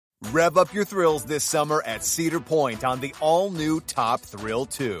Rev up your thrills this summer at Cedar Point on the all-new Top Thrill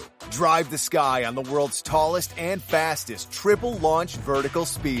 2. Drive the sky on the world's tallest and fastest triple-launch vertical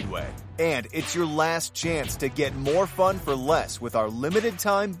speedway. And it's your last chance to get more fun for less with our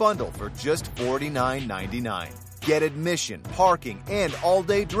limited-time bundle for just $49.99. Get admission, parking, and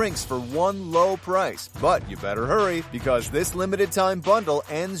all-day drinks for one low price. But you better hurry because this limited-time bundle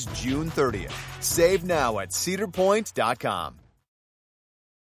ends June 30th. Save now at cedarpoint.com.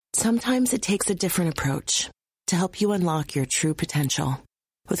 Sometimes it takes a different approach to help you unlock your true potential.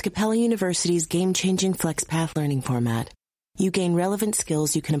 With Capella University's game-changing FlexPath learning format, you gain relevant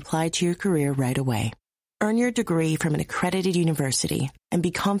skills you can apply to your career right away. Earn your degree from an accredited university and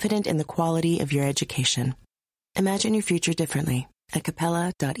be confident in the quality of your education. Imagine your future differently at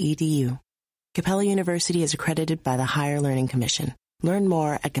capella.edu. Capella University is accredited by the Higher Learning Commission. Learn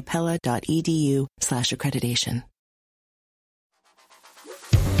more at capella.edu/accreditation.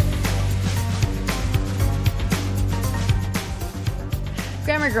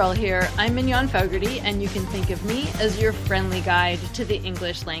 Grammar Girl here. I'm Mignon Fogarty, and you can think of me as your friendly guide to the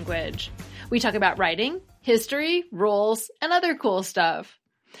English language. We talk about writing, history, rules, and other cool stuff.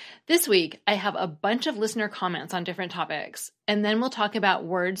 This week, I have a bunch of listener comments on different topics, and then we'll talk about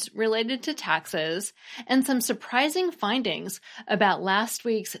words related to taxes and some surprising findings about last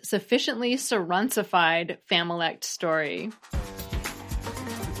week's sufficiently suffonsified Familect story.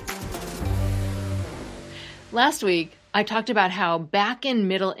 Last week, I talked about how back in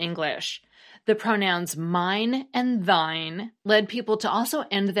Middle English, the pronouns mine and thine led people to also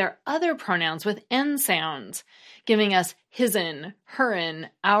end their other pronouns with N sounds, giving us his'n, her'n,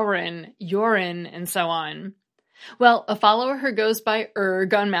 our'n, your'n, and so on. Well, a follower who goes by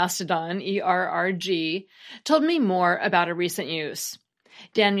erg on Mastodon, ERRG, told me more about a recent use.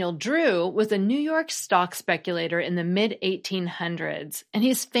 Daniel Drew was a New York stock speculator in the mid-1800s, and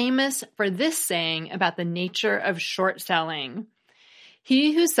he's famous for this saying about the nature of short selling.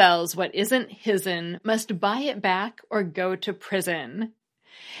 He who sells what isn't his'n must buy it back or go to prison.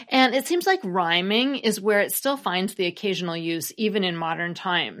 And it seems like rhyming is where it still finds the occasional use even in modern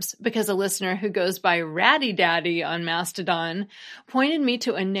times, because a listener who goes by Ratty Daddy on Mastodon pointed me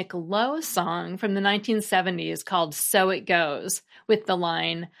to a Nick Lowe song from the 1970s called So It Goes, with the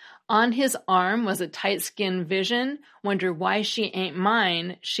line, "On his arm was a tight-skinned vision, wonder why she ain't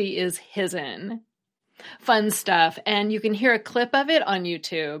mine, she is his'n." Fun stuff, and you can hear a clip of it on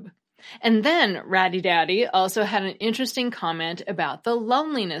YouTube. And then Ratty Daddy also had an interesting comment about the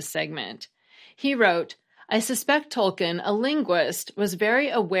loneliness segment. He wrote, "I suspect Tolkien, a linguist, was very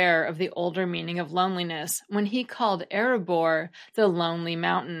aware of the older meaning of loneliness when he called Erebor the Lonely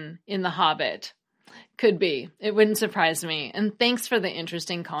Mountain in The Hobbit." Could be. It wouldn't surprise me. And thanks for the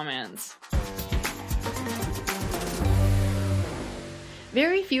interesting comments.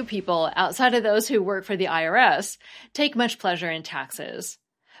 Very few people outside of those who work for the IRS take much pleasure in taxes.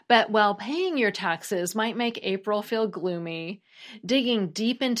 But while paying your taxes might make April feel gloomy, digging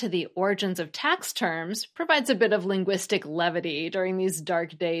deep into the origins of tax terms provides a bit of linguistic levity during these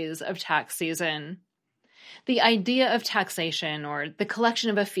dark days of tax season. The idea of taxation, or the collection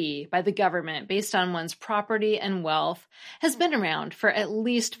of a fee by the government based on one's property and wealth, has been around for at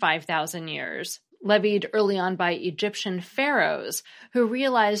least 5,000 years. Levied early on by Egyptian pharaohs, who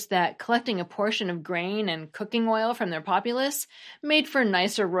realized that collecting a portion of grain and cooking oil from their populace made for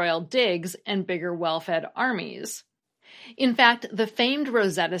nicer royal digs and bigger well-fed armies. In fact, the famed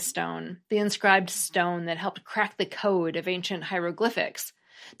Rosetta Stone, the inscribed stone that helped crack the code of ancient hieroglyphics,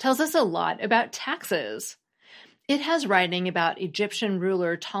 tells us a lot about taxes. It has writing about Egyptian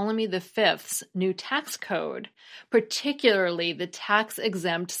ruler Ptolemy V's new tax code, particularly the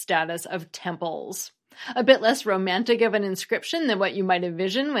tax-exempt status of temples. A bit less romantic of an inscription than what you might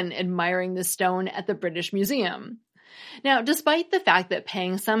envision when admiring the stone at the British Museum. Now, despite the fact that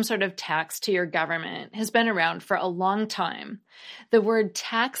paying some sort of tax to your government has been around for a long time, the word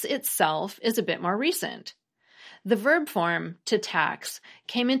tax itself is a bit more recent. The verb form, to tax,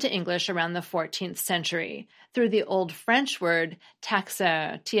 came into English around the 14th century through the Old French word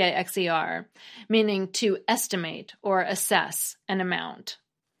taxer, T-A-X-E-R, meaning to estimate or assess an amount.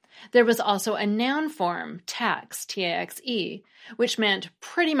 There was also a noun form, tax, T-A-X-E, which meant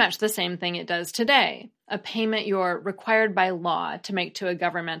pretty much the same thing it does today, a payment you're required by law to make to a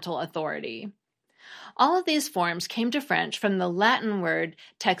governmental authority. All of these forms came to French from the Latin word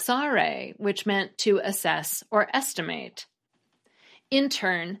taxare, which meant to assess or estimate. In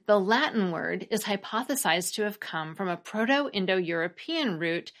turn, the Latin word is hypothesized to have come from a Proto-Indo-European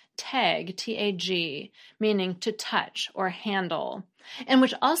root tag, T-A-G, meaning to touch or handle, and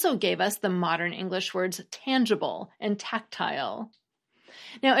which also gave us the modern English words tangible and tactile.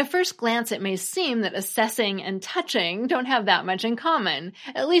 Now, at first glance, it may seem that assessing and touching don't have that much in common,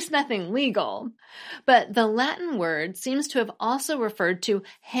 at least nothing legal. But the Latin word seems to have also referred to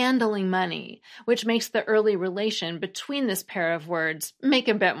handling money, which makes the early relation between this pair of words make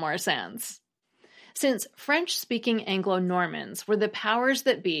a bit more sense. Since French-speaking Anglo-Normans were the powers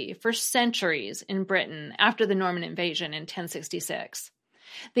that be for centuries in Britain after the Norman invasion in 1066,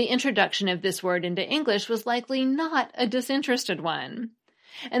 the introduction of this word into English was likely not a disinterested one.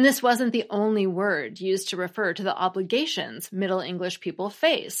 And this wasn't the only word used to refer to the obligations Middle English people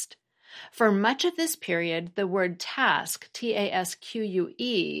faced. For much of this period, the word task,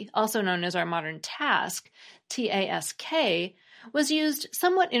 T-A-S-Q-U-E, also known as our modern task, T-A-S-K, was used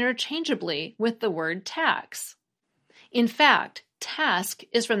somewhat interchangeably with the word tax. In fact, task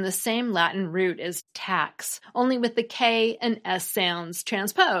is from the same Latin root as tax, only with the K and S sounds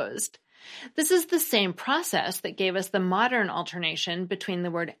transposed. This is the same process that gave us the modern alternation between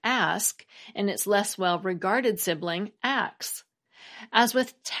the word ask and its less well-regarded sibling, ax. As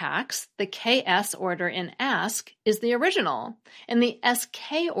with tax, the KS order in ask is the original, and the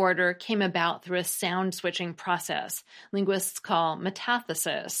SK order came about through a sound-switching process linguists call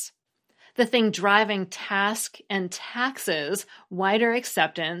metathesis. The thing driving task and taxes' wider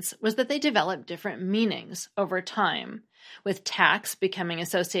acceptance was that they developed different meanings over time, with tax becoming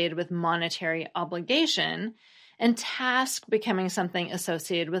associated with monetary obligation, and task becoming something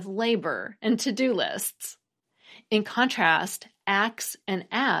associated with labor and to-do lists. In contrast, ax and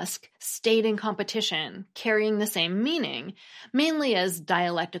ask stayed in competition, carrying the same meaning, mainly as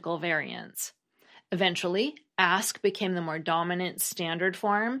dialectical variants. Eventually, ask became the more dominant standard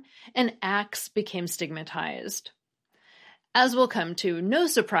form, and ax became stigmatized. As will come to no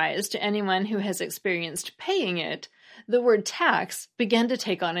surprise to anyone who has experienced paying it, the word tax began to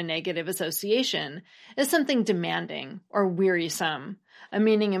take on a negative association as something demanding or wearisome, a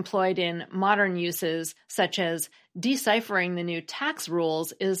meaning employed in modern uses such as deciphering the new tax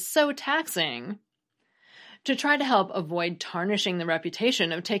rules is so taxing. To try to help avoid tarnishing the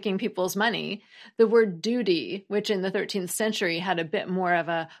reputation of taking people's money, the word duty, which in the 13th century had a bit more of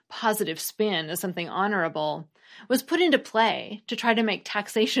a positive spin as something honorable, was put into play to try to make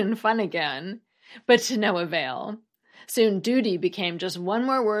taxation fun again, but to no avail. Soon duty became just one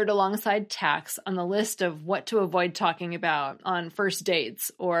more word alongside tax on the list of what to avoid talking about on first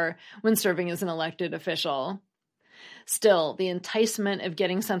dates or when serving as an elected official. Still, the enticement of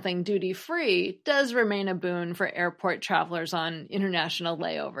getting something duty-free does remain a boon for airport travelers on international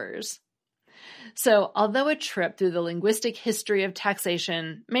layovers. So, although a trip through the linguistic history of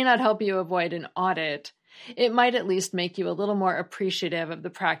taxation may not help you avoid an audit, it might at least make you a little more appreciative of the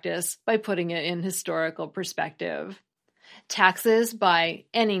practice by putting it in historical perspective. Taxes, by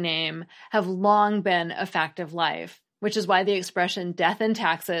any name, have long been a fact of life, which is why the expression death and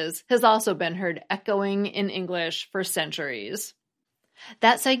taxes has also been heard echoing in English for centuries.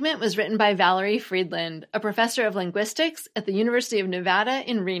 That segment was written by Valerie Friedland, a professor of linguistics at the University of Nevada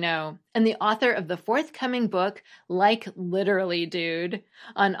in Reno, and the author of the forthcoming book, Like Literally Dude,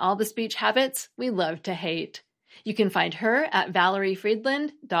 on all the speech habits we love to hate. You can find her at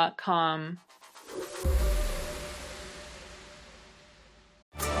valeriefriedland.com.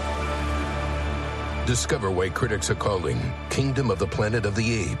 Discover why critics are calling Kingdom of the Planet of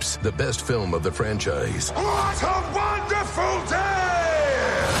the Apes the best film of the franchise. What a wonderful day!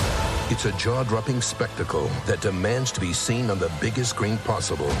 It's a jaw-dropping spectacle that demands to be seen on the biggest screen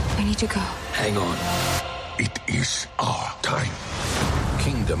possible. I need to go. Hang on. It is our time.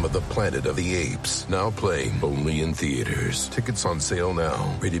 Kingdom of the Planet of the Apes, now playing only in theaters. Tickets on sale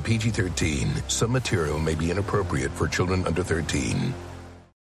now. Rated PG-13. Some material may be inappropriate for children under 13.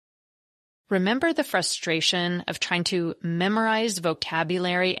 Remember the frustration of trying to memorize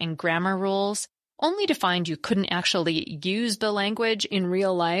vocabulary and grammar rules, only to find you couldn't actually use the language in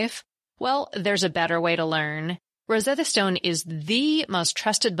real life? Well, there's a better way to learn. Rosetta Stone is the most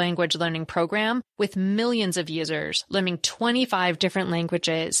trusted language learning program with millions of users learning 25 different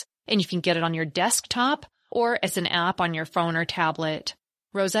languages, and you can get it on your desktop or as an app on your phone or tablet.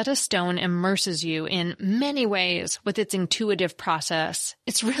 Rosetta Stone immerses you in many ways with its intuitive process.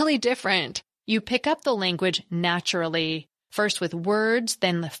 It's really different. You pick up the language naturally, first with words,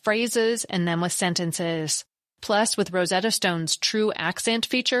 then the phrases, and then with sentences. Plus, with Rosetta Stone's True Accent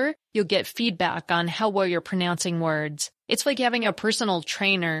feature, you'll get feedback on how well you're pronouncing words. It's like having a personal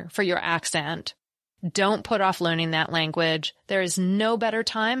trainer for your accent. Don't put off learning that language. There is no better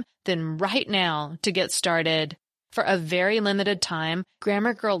time than right now to get started. For a very limited time,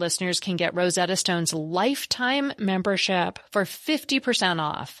 Grammar Girl listeners can get Rosetta Stone's lifetime membership for 50%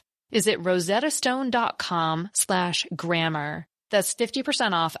 off. Visit rosettastone.com/grammar. That's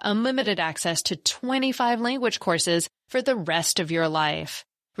 50% off unlimited access to 25 language courses for the rest of your life.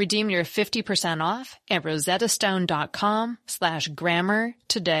 Redeem your 50% off at rosettastone.com/grammar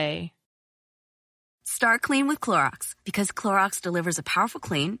today. Start clean with Clorox, because Clorox delivers a powerful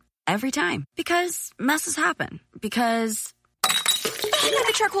clean every time. Because messes happen. Because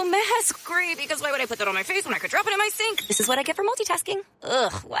the charcoal mask. Great, because why would I put that on my face when I could drop it in my sink? This is what I get for multitasking.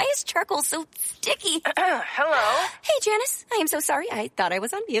 Ugh, why is charcoal so sticky? Hello? Hey, Janice. I am so sorry. I thought I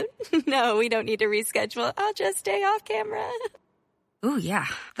was on mute. No, we don't need to reschedule. I'll just stay off camera. Ooh, yeah,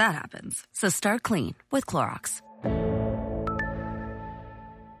 that happens. So start clean with Clorox.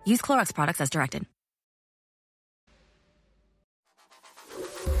 Use Clorox products as directed.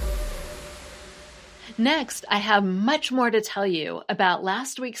 Next, I have much more to tell you about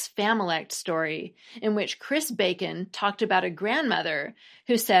last week's Familect story, in which Chris Bacon talked about a grandmother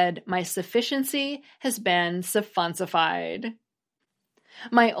who said, "My sufficiency has been suffonsified."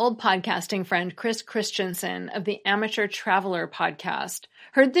 My old podcasting friend Chris Christensen of the Amateur Traveler podcast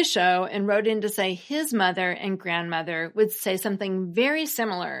heard the show and wrote in to say his mother and grandmother would say something very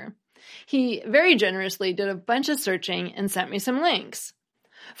similar. He very generously did a bunch of searching and sent me some links.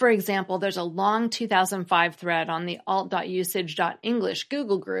 For example, there's a long 2005 thread on the alt.usage.english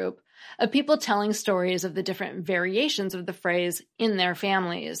Google group of people telling stories of the different variations of the phrase in their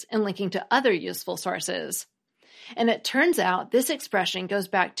families and linking to other useful sources. And it turns out this expression goes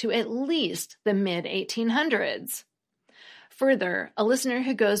back to at least the mid-1800s. Further, a listener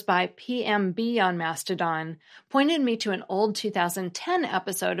who goes by PMB on Mastodon pointed me to an old 2010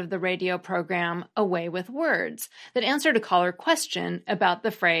 episode of the radio program A Way with Words that answered a caller question about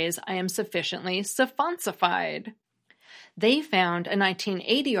the phrase, "I am sufficiently suffonsified." They found a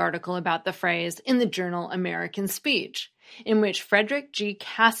 1980 article about the phrase in the journal American Speech, in which Frederick G.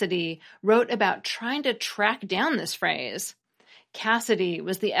 Cassidy wrote about trying to track down this phrase. Cassidy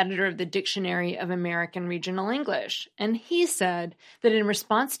was the editor of the Dictionary of American Regional English, and he said that in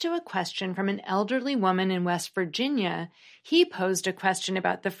response to a question from an elderly woman in West Virginia, he posed a question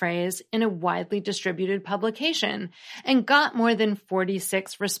about the phrase in a widely distributed publication and got more than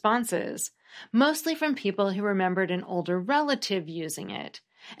 46 responses, mostly from people who remembered an older relative using it,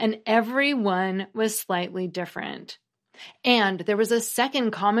 and every one was slightly different. And there was a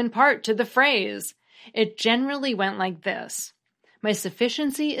second common part to the phrase. It generally went like this: "My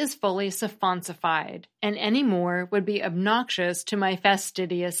sufficiency is fully suffonsified, and any more would be obnoxious to my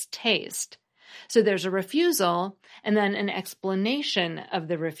fastidious taste." So there's a refusal, and then an explanation of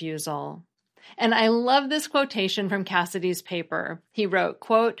the refusal. And I love this quotation from Cassidy's paper. He wrote,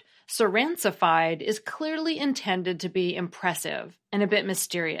 quote, "Suffonsified is clearly intended to be impressive and a bit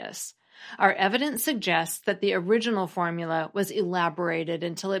mysterious. Our evidence suggests that the original formula was elaborated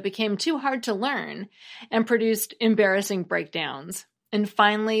until it became too hard to learn and produced embarrassing breakdowns, and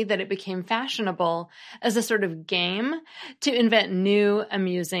finally that it became fashionable as a sort of game to invent new,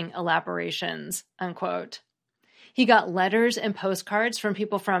 amusing elaborations," unquote. He got letters and postcards from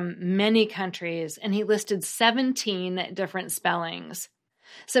people from many countries, and he listed 17 different spellings.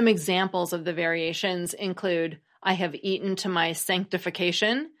 Some examples of the variations include, "I have eaten to my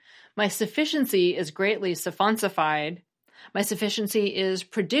sanctification," "My sufficiency is greatly suffonsified," "My sufficiency is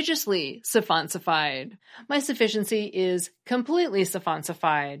prodigiously suffonsified," "My sufficiency is completely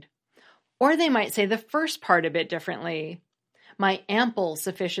suffonsified." Or they might say the first part a bit differently. "My ample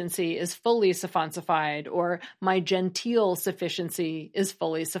sufficiency is fully suffonsified," or "My genteel sufficiency is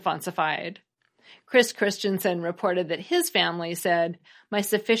fully suffonsified." Chris Christensen reported that his family said, "My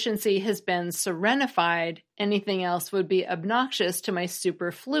sufficiency has been serenified. Anything else would be obnoxious to my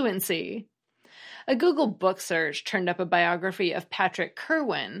superfluency." A Google book search turned up a biography of Patrick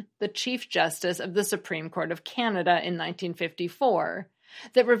Kirwan, the Chief Justice of the Supreme Court of Canada in 1954,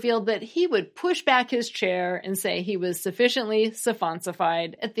 that revealed that he would push back his chair and say he was sufficiently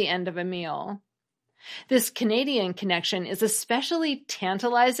suffonsified at the end of a meal. This Canadian connection is especially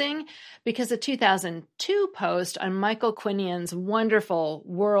tantalizing because a 2002 post on Michael Quinian's wonderful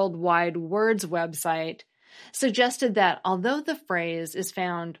World Wide Words website suggested that although the phrase is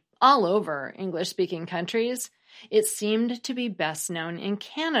found all over English-speaking countries, it seemed to be best known in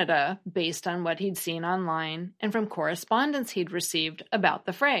Canada based on what he'd seen online and from correspondence he'd received about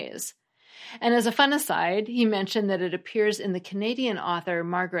the phrase. And as a fun aside, he mentioned that it appears in the Canadian author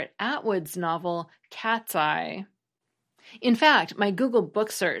Margaret Atwood's novel Cat's Eye. In fact, my Google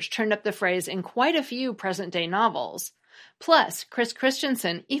book search turned up the phrase in quite a few present-day novels. Plus, Chris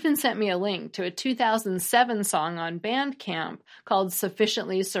Christensen even sent me a link to a 2007 song on Bandcamp called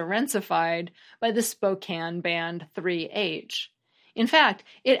Sufficiently Suffonsified by the Spokane band 3H. In fact,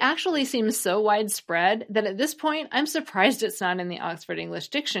 it actually seems so widespread that at this point, I'm surprised it's not in the Oxford English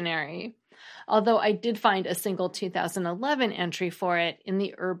Dictionary. Although I did find a single 2011 entry for it in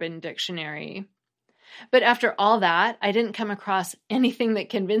the Urban Dictionary. But after all that, I didn't come across anything that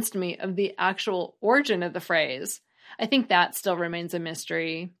convinced me of the actual origin of the phrase. I think that still remains a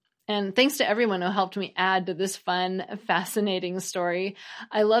mystery. And thanks to everyone who helped me add to this fun, fascinating story.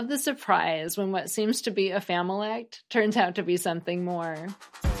 I love the surprise when what seems to be a familect turns out to be something more.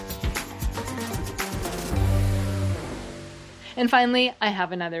 And finally, I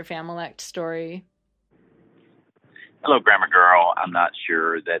have another familect story. Hello, Grammar Girl. I'm not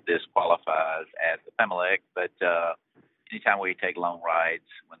sure that this qualifies as a familect, but anytime we take long rides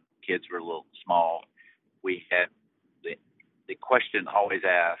when kids were a little small, we had the question always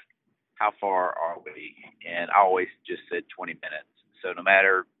asked, how far are we? And I always just said 20 minutes. So no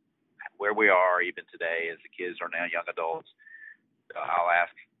matter where we are, even today, as the kids are now young adults, I'll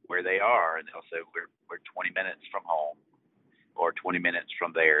ask where they are, and they'll say we're 20 minutes from home or 20 minutes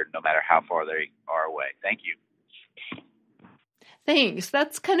from there, no matter how far they are away. Thank you. Thanks.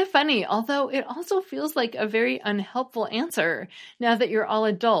 That's kind of funny, although it also feels like a very unhelpful answer now that you're all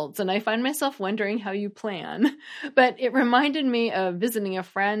adults, and I find myself wondering how you plan. But it reminded me of visiting a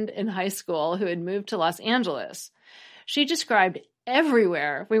friend in high school who had moved to Los Angeles. She described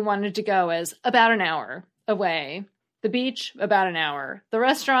everywhere we wanted to go as about an hour away. The beach, about an hour. The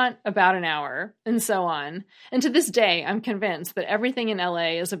restaurant, about an hour, and so on. And to this day, I'm convinced that everything in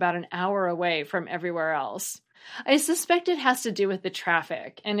LA is about an hour away from everywhere else. I suspect it has to do with the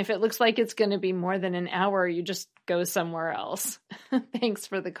traffic, and if it looks like it's going to be more than an hour, you just go somewhere else. Thanks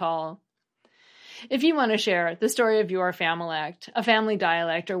for the call. If you want to share the story of your familect, a family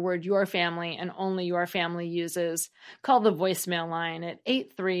dialect or word your family and only your family uses, call the voicemail line at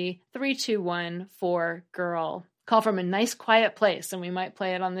 833-221-4GIRL. Call from a nice quiet place and we might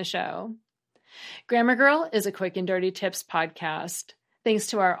play it on the show. Grammar Girl is a quick and dirty tips podcast. Thanks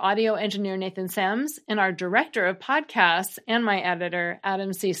to our audio engineer, Nathan Sems, and our director of podcasts and my editor,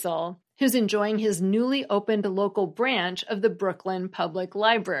 Adam Cecil, who's enjoying his newly opened local branch of the Brooklyn Public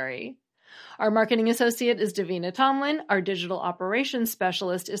Library. Our marketing associate is Davina Tomlin. Our digital operations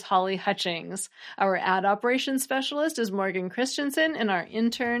specialist is Holly Hutchings. Our ad operations specialist is Morgan Christensen, and our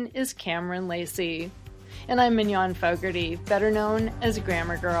intern is Cameron Lacey. And I'm Mignon Fogarty, better known as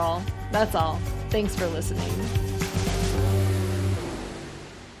Grammar Girl. That's all. Thanks for listening.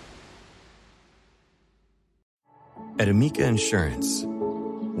 At Amica Insurance,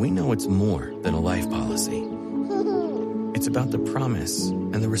 we know it's more than a life policy. It's about the promise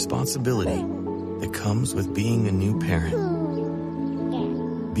and the responsibility that comes with being a new parent.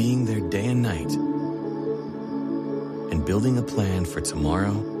 Being there day and night. And building a plan for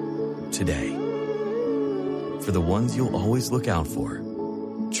tomorrow, today. For the ones you'll always look out for,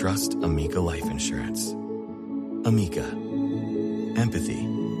 trust Amica Life Insurance. Amica. Empathy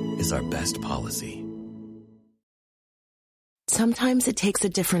is our best policy. Sometimes it takes a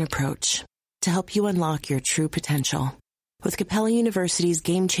different approach to help you unlock your true potential. With Capella University's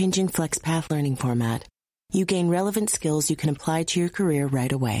game-changing FlexPath learning format, you gain relevant skills you can apply to your career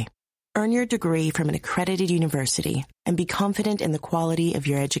right away. Earn your degree from an accredited university and be confident in the quality of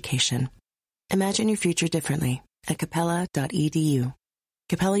your education. Imagine your future differently at capella.edu.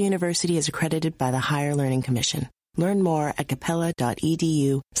 Capella University is accredited by the Higher Learning Commission. Learn more at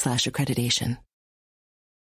capella.edu/accreditation.